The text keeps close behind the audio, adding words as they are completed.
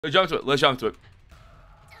Let's jump to it. Let's jump to it.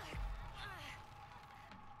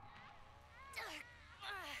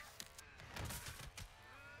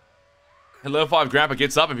 And level 5 Grandpa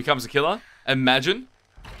gets up and becomes a killer. Imagine.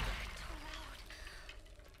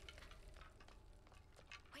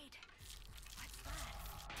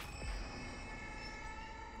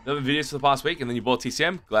 Another videos for the past week, and then you bought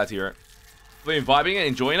TCM. Glad to hear it. Been vibing it,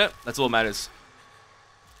 enjoying it. That's all that matters.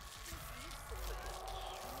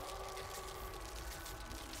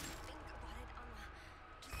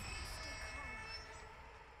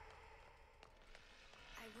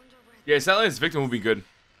 Yeah, Satellite's Victim will be good.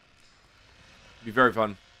 Be very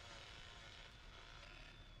fun.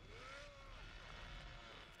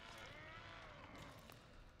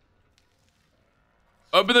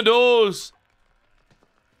 Open the doors!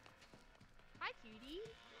 Hi, cutie.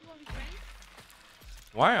 You want to be friends?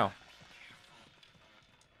 Wow.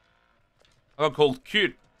 I got called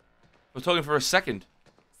cute. We're talking for a second.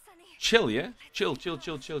 Chill, yeah? Chill, chill,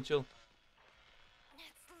 chill, chill, chill.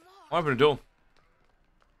 I open the door.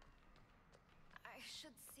 I should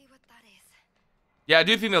see what that is. Yeah, I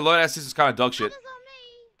do think the loadout system is kind of dog shit.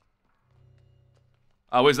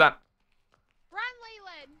 Where's that? Run,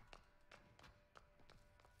 Leland.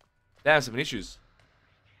 They have some issues.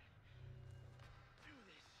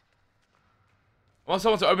 I want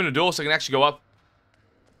someone to open the door so I can actually go up.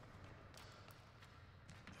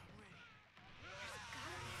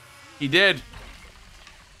 He did.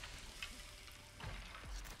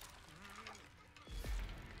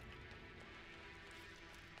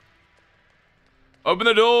 Open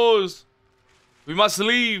the doors. We must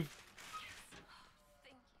leave.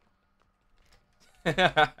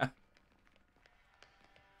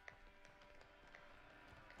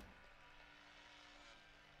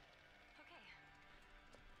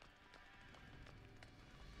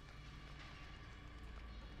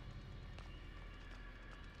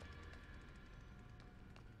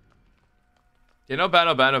 Yeah, no ban,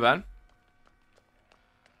 no ban, no ban.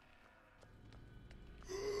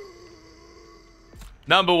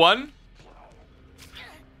 Number 1.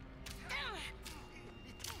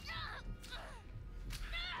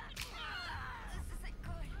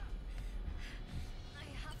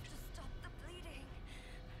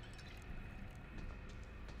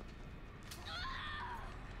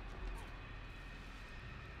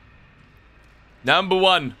 Number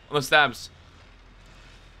 1 on the stabs.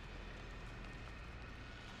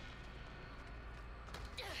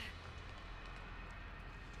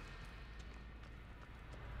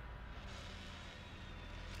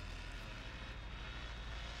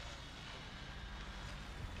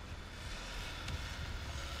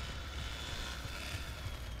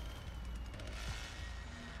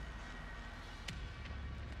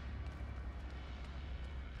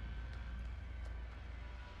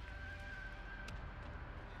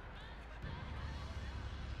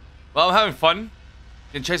 Well, I'm having fun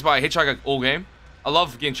getting chased by a hitchhiker all game. I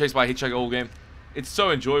love getting chased by a hitchhiker all game. It's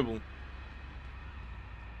so enjoyable.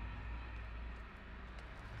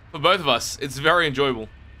 For both of us, it's very enjoyable.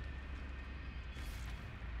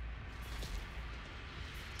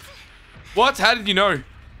 What? How did you know?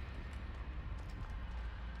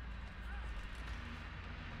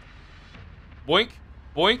 Boink,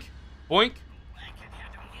 boink, boink.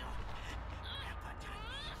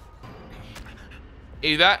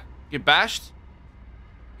 Eat that. Get bashed.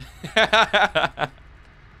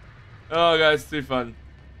 Oh, guys, too fun.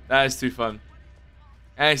 That is too fun.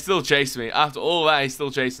 And he still chases me. After all that, he's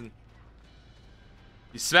still chasing.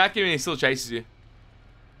 You smack him and he still chases you.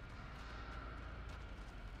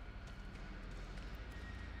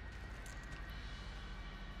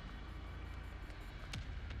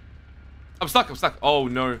 I'm stuck, I'm stuck. Oh,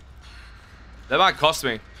 no. That might cost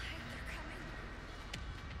me.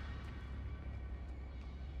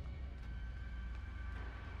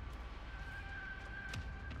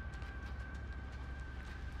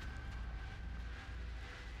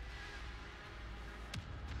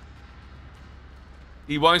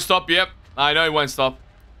 He won't stop. Yep. I know he won't stop.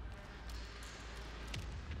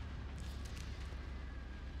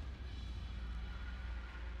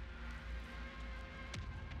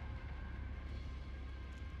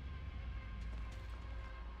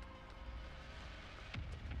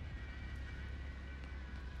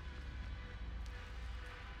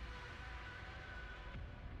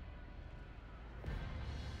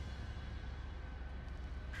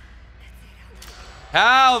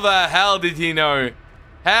 How the hell did he know?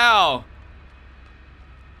 How?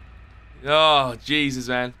 Oh, Jesus,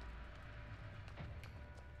 man.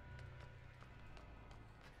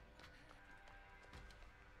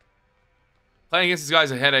 Playing against this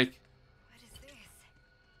guy's a headache. What is this?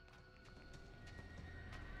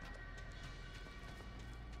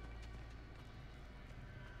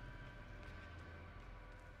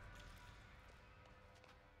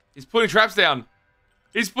 He's putting traps down.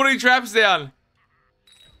 He's putting traps down.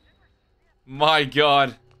 My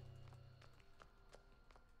God.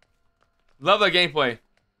 Love that gameplay.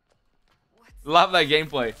 Love that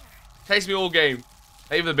gameplay. Chase me all game.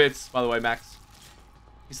 Thank you for the bits, by the way, Max.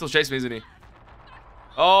 He's still chasing me, isn't he?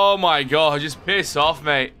 Oh my God, just piss off,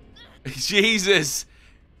 mate. Jesus.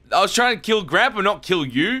 I was trying to kill Grandpa, not kill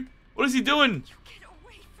you. What is he doing? Get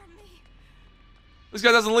away from me. This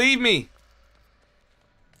guy doesn't leave me.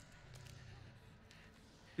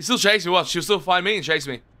 He's still chasing me. What? She'll still find me and chase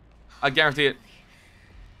me. I guarantee it.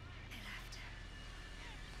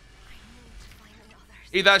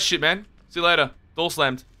 Eat that shit, man. See you later. Door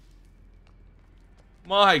slammed.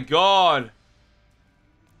 My God.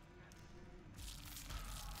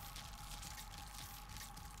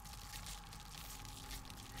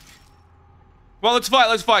 Well, let's fight.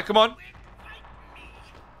 Let's fight. Come on.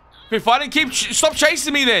 If I didn't keep... Stop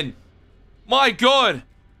chasing me then. My God.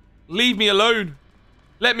 Leave me alone.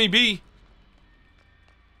 Let me be.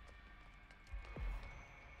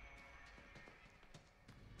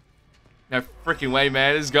 No freaking way,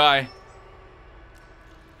 man. This guy.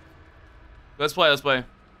 Let's play. Let's play.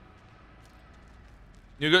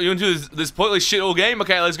 You want to do this pointless shit all game?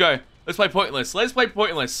 Okay, let's go. Let's play pointless. Let's play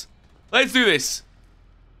pointless. Let's do this.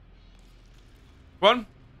 Come on.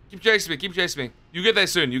 Keep chasing me. Keep chasing me. You get there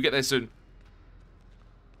soon. You get there soon.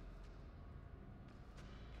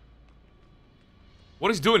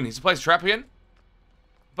 What is he doing? He's placed a trap again?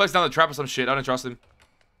 He placed down the trap or some shit. I don't trust him.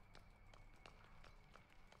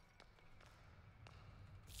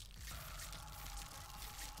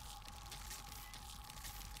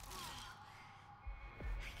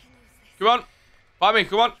 Come on. Find me.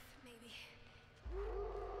 Come on.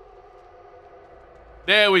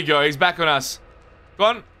 There we go. He's back on us.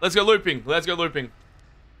 Come on. Let's go looping. Let's go looping.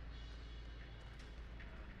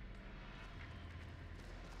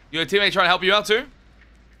 Your teammate trying to help you out too?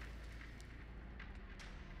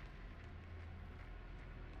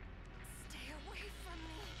 Stay away from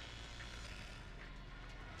me.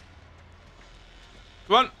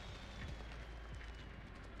 Come on.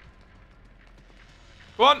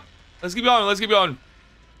 Come on. Let's keep going. Let's keep going.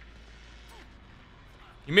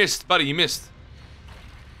 You missed, buddy. You missed.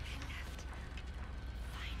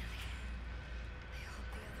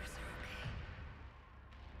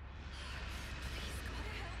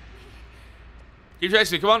 Keep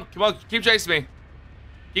chasing me. Come on. Come on. Keep chasing me.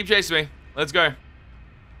 Keep chasing me. Let's go.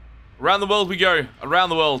 Around the world we go. Around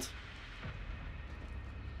the world.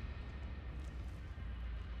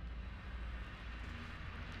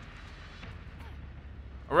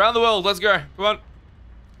 Around the world. Let's go. Come on.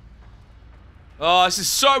 Oh, this is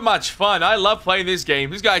so much fun. I love playing this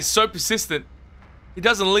game. This guy's so persistent. He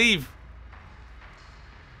doesn't leave.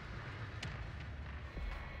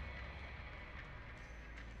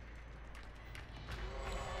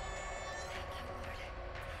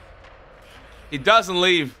 He doesn't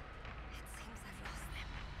leave. It seems I've lost them.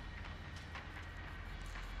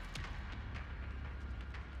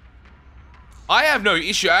 I have no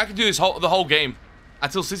issue. I can do this the whole game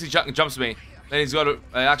until Sissy jumps me. Then he's got an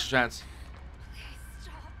extra chance. Please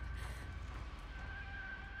stop.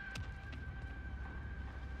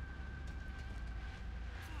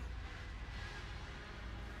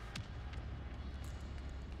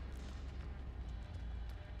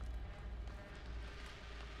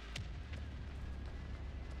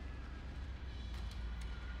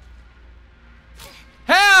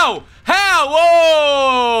 How? How?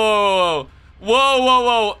 Whoa! Whoa, whoa,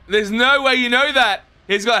 whoa. There's no way you know that.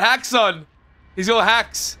 He's got hacks on. He's got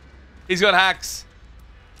hacks. He's got hacks.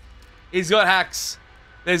 He's got hacks.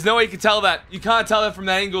 There's no way you can tell that. You can't tell that from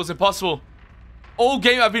that angle. It's impossible. All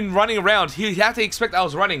game I've been running around. He had to expect I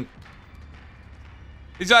was running.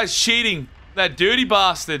 This guy's cheating. That dirty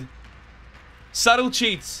bastard. Subtle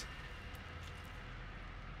cheats.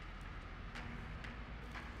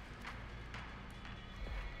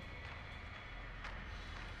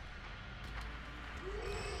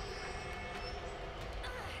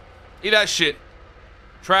 Eat that shit.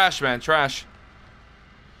 Trash, man. Trash.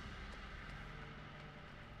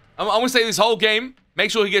 I'm gonna say this whole game, make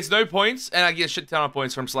sure he gets no points, and I get a shit ton of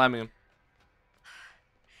points from slamming him.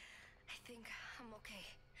 I think I'm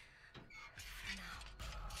okay. For now.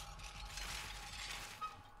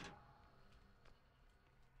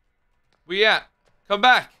 Where you at? Come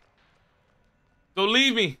back. Don't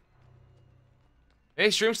leave me. Hey,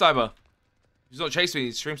 stream sniper. He's not chasing me,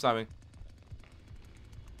 he's stream sniping.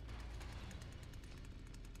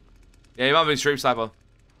 Yeah, he might be stream sniper.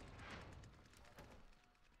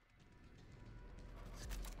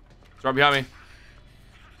 It's right behind me.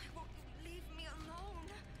 Why won't you leave me alone?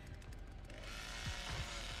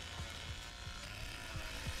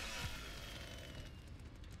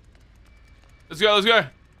 go, let's go.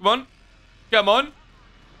 Come on. Come on.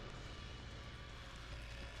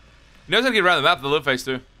 He knows how to get around the map, the little face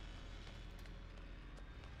too.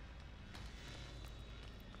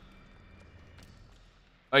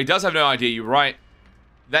 Oh, he does have no idea, you're right.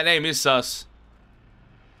 That name is sus.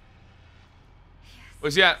 Yes.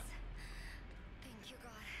 Where's he at? Thank you,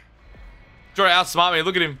 God. Try to outsmart me,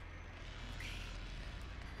 look at him.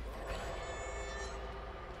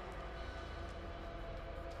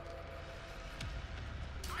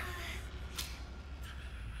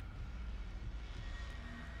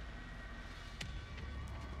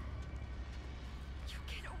 You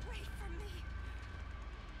get away from me.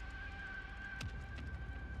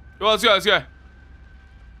 Come on, let's go, let's go.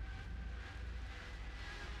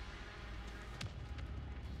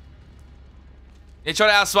 You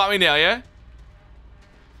trying to outsmart me now, yeah?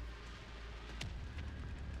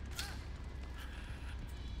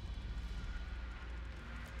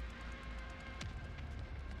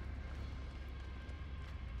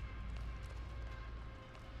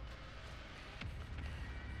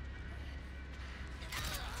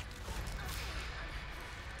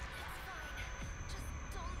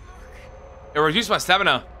 It reduced my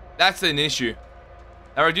stamina. That's an issue.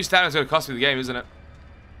 That reduced stamina is going to cost me the game, isn't it?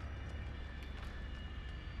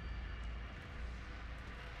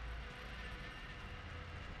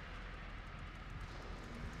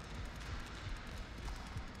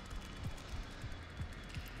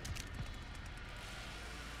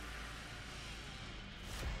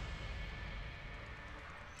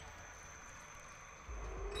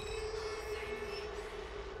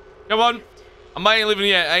 Come on. I ain't leaving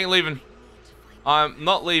yet. I ain't leaving. I'm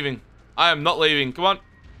not leaving. I am not leaving. Come on.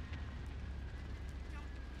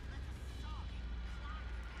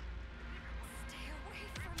 Stay away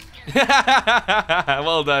from me.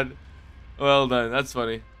 Well done. Well done. That's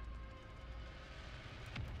funny.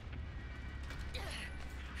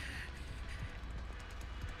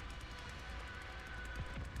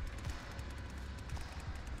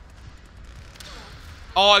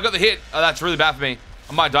 Oh, I got the hit. Oh, that's really bad for me.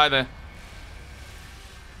 I might die there.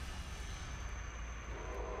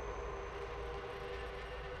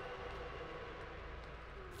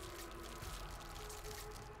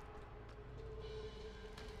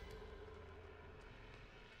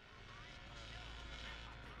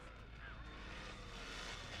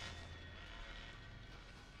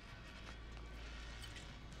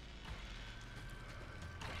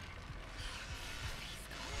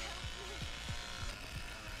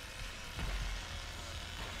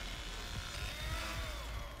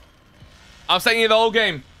 I'm staying here the whole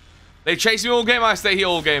game. They chase me all game, I stay here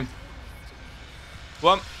all game. Come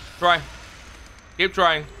on, try. Keep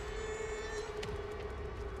trying.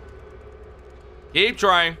 Keep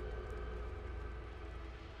trying.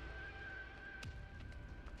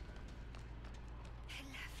 They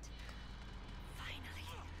left. Finally.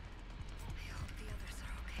 I hope the others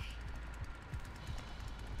are okay.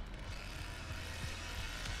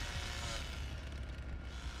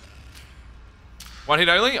 One hit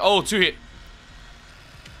only? Oh, two hit.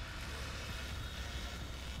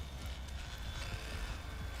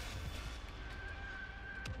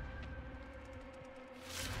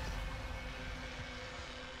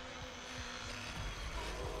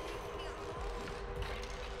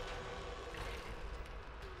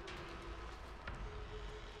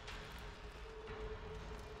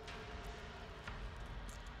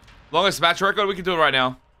 Longest match record, we can do it right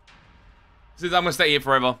now. Since I'm gonna stay here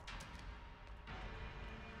forever.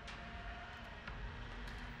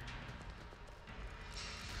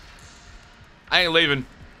 I ain't leaving.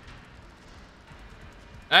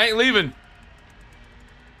 I ain't leaving.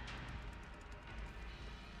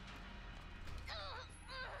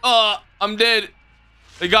 I'm dead.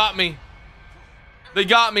 They got me. They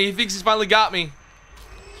got me. He thinks he's finally got me.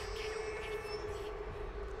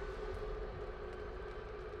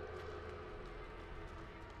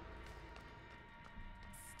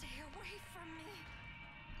 Stay away from me.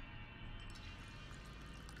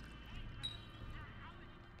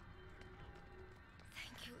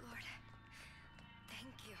 Thank you, Lord.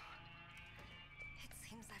 Thank you. It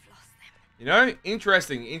seems I've lost them. You know,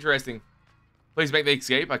 interesting, interesting. Please make the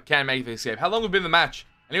escape. I can make the escape. How long have we been in the match?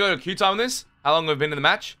 Any got a queue time on this? How long have we been in the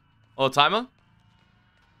match? Or the timer?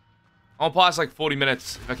 I'll pass like 40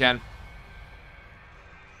 minutes if I can.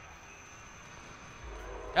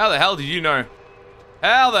 How the hell did you know?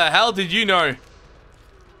 How the hell did you know?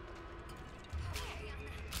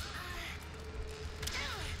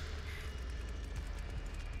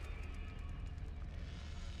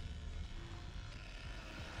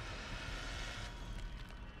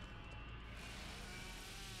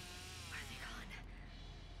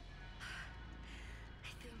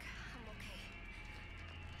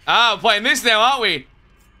 Ah, we're playing this now, aren't we?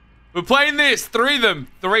 We're playing this. Three of them.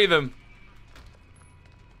 Three of them.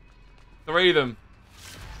 Three of them.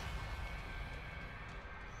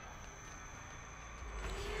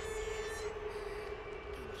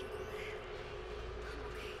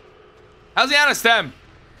 How's the Anna stem?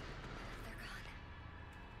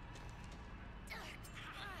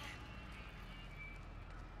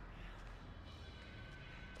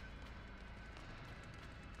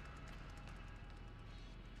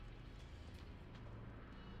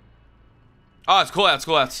 Oh, it's cool outs,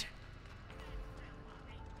 cool outs.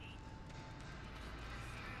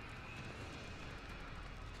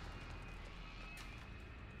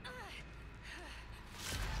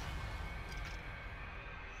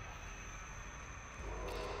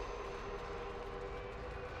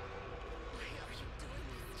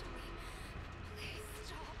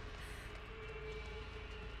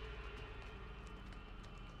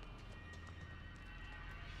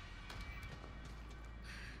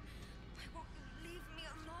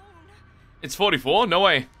 It's 44? No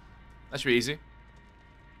way. That should be easy.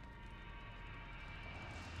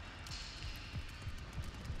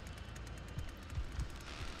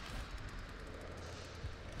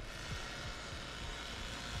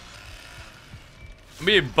 I'm gonna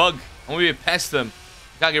be a bug. I'm gonna be a pest them.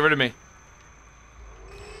 Can't get rid of me.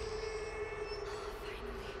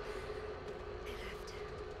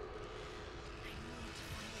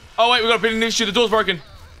 Oh wait, we got a bit of an issue. The door's broken.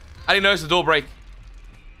 I didn't notice the door break.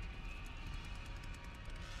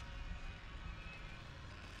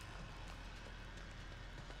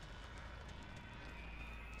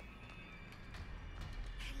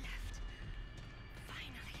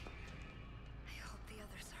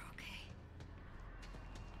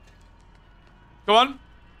 Come on.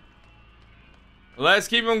 Let's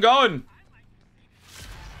keep them going.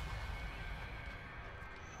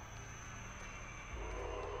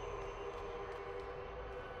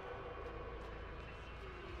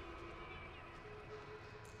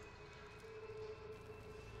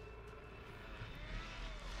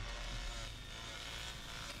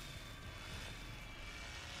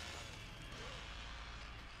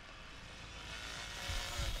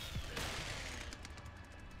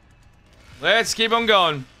 Let's keep on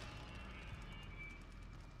going.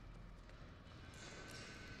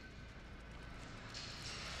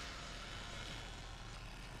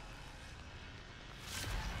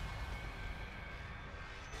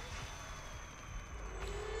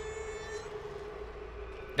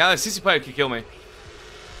 Now the sissy player could kill me.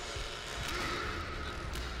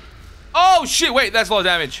 Oh shit, wait, that's a lot of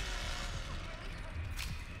damage.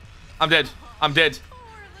 I'm dead. I'm dead.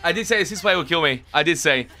 I did say the sissy player would kill me. I did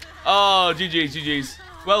say. Oh, GG's, GG's.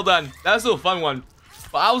 Well done. That was a little fun one.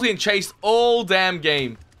 But I was getting chased all damn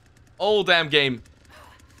game. All damn game.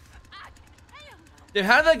 Dude,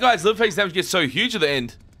 how did that guy's live face damage get so huge at the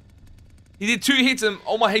end? He did 2 hits and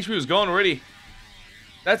all my HP was gone already.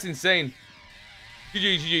 That's insane.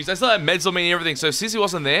 GG's, GG's. I still had meds on me and everything, so if Sissy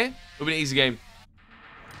wasn't there, it would be an easy game.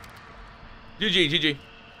 GG,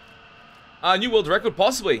 GG. New world record,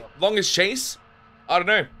 possibly. Longest chase? I don't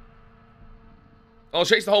know. I'll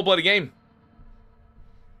chase the whole bloody game.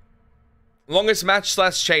 Longest match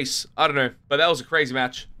 / chase. I don't know. But that was a crazy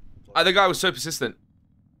match. The guy was so persistent.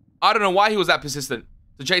 I don't know why he was that persistent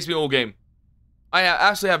to chase me all game. I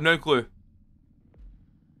absolutely have no clue.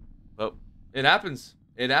 But it happens.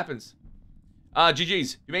 It happens.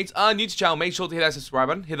 GG's. If you mates are new to the channel, make sure to hit that subscribe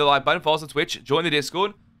button, hit the like button, follow us on Twitch, join the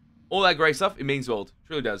Discord. All that great stuff. It means the world.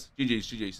 Truly does. GG's. GG's.